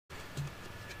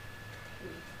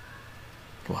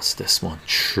What's this one?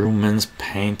 Truman's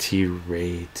Panty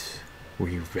raid.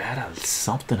 We read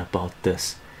something about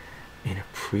this in a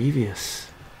previous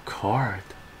card.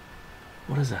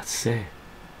 What does that say?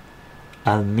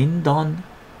 Almindon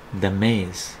de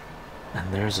Maze,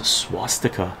 and there's a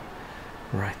swastika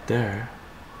right there.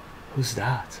 Who's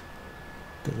that?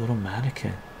 The little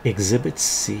mannequin. Exhibit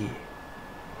C.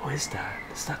 What is that?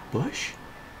 Is that Bush?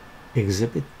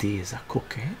 Exhibit D, is that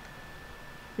cocaine?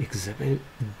 Exhibit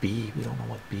B, we don't know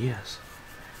what B is.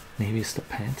 Maybe it's the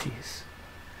panties.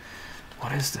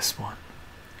 What is this one?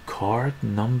 Card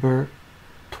number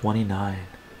 29.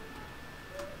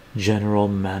 General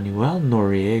Manuel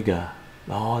Noriega.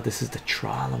 Oh, this is the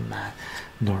trial of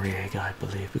Noriega, I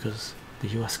believe, because the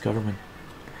US government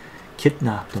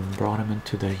kidnapped him, brought him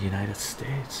into the United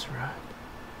States, right?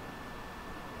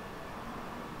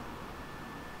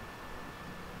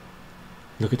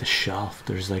 Look at the shelf,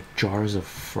 there's like jars of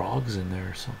frogs in there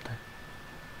or something.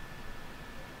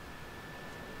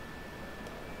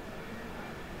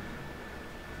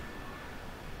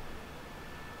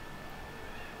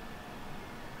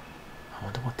 I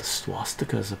wonder what the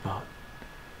swastika is about.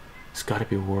 It's got to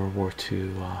be World War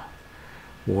II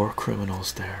war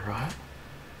criminals there, right?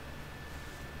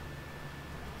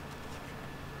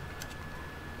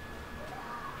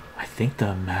 I think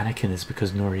the mannequin is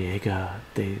because Noriega,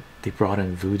 they brought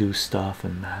in voodoo stuff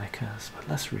and mannequins. But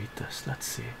let's read this. Let's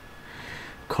see.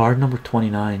 Card number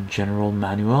 29. General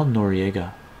Manuel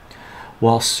Noriega.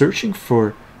 While searching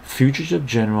for fugitive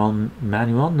General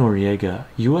Manuel Noriega,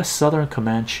 U.S. Southern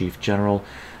Command Chief General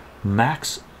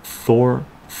Max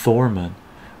Thurman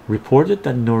reported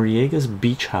that Noriega's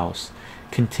beach house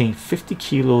contained 50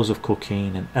 kilos of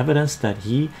cocaine and evidence that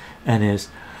he and his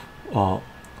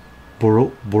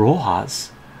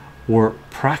Borojas were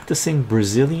practicing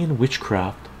Brazilian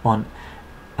witchcraft on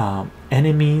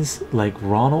enemies like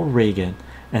Ronald Reagan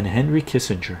and Henry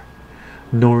Kissinger.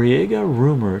 Noriega,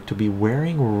 rumored to be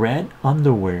wearing red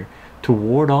underwear to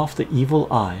ward off the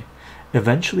evil eye,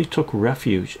 eventually took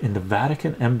refuge in the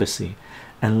Vatican embassy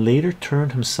and later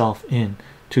turned himself in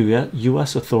to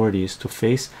US authorities to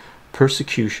face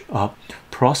prosecution on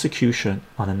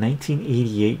a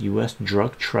 1988 US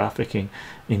drug trafficking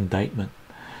indictment.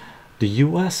 The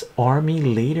US Army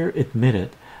later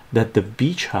admitted that the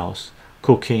beach house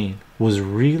cocaine was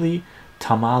really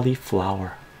tamale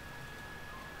flour.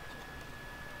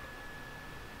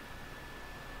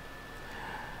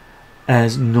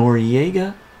 As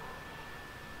Noriega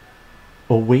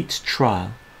awaits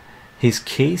trial, his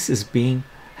case is being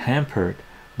hampered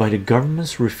by the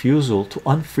government's refusal to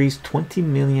unfreeze 20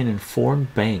 million in foreign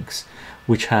banks,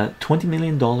 which had $20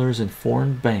 million in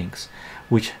foreign banks,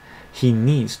 which he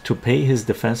needs to pay his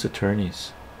defense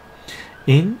attorneys.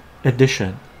 In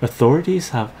addition, authorities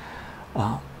have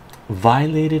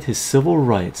violated his civil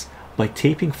rights by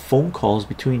taping phone calls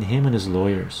between him and his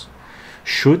lawyers.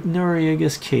 Should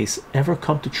Noriega's case ever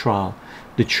come to trial,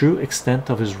 the true extent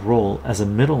of his role as a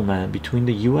middleman between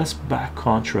the US-backed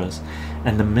Contras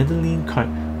and the Medellin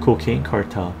cocaine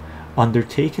cartel,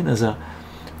 undertaken as a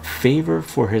favor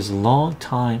for his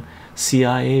long-time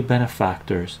CIA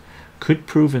benefactors, could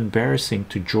prove embarrassing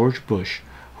to George Bush,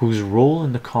 whose role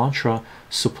in the Contra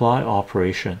supply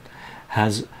operation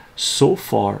has so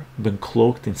far been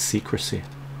cloaked in secrecy.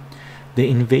 The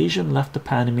invasion left the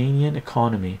Panamanian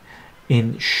economy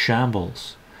in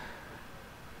shambles.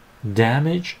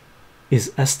 Damage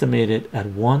is estimated at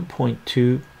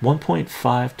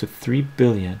 1.5 to 3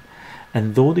 billion,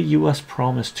 and though the US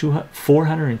promised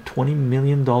 $420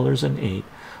 million in aid,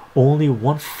 only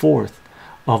 1/4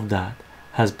 of that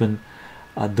has been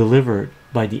delivered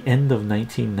by the end of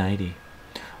 1990.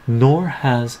 Nor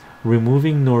has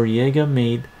removing Noriega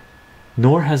made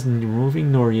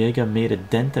a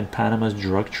dent in Panama's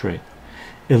drug trade.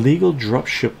 Illegal drug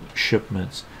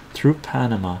shipments through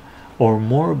Panama are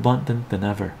more abundant than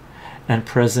ever, and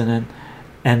President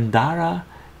Andara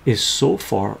is so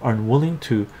far unwilling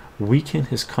to weaken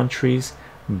his country's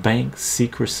bank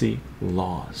secrecy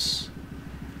laws.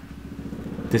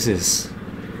 This is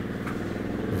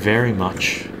very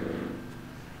much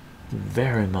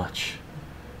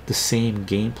the same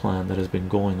game plan that has been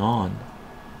going on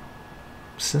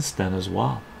since then as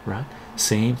well, right?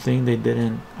 Same thing they did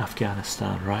in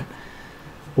Afghanistan, right?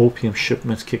 Opium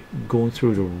shipments going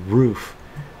through the roof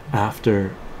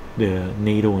after the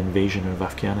NATO invasion of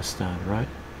Afghanistan, right?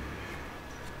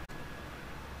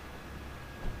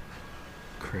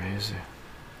 Crazy.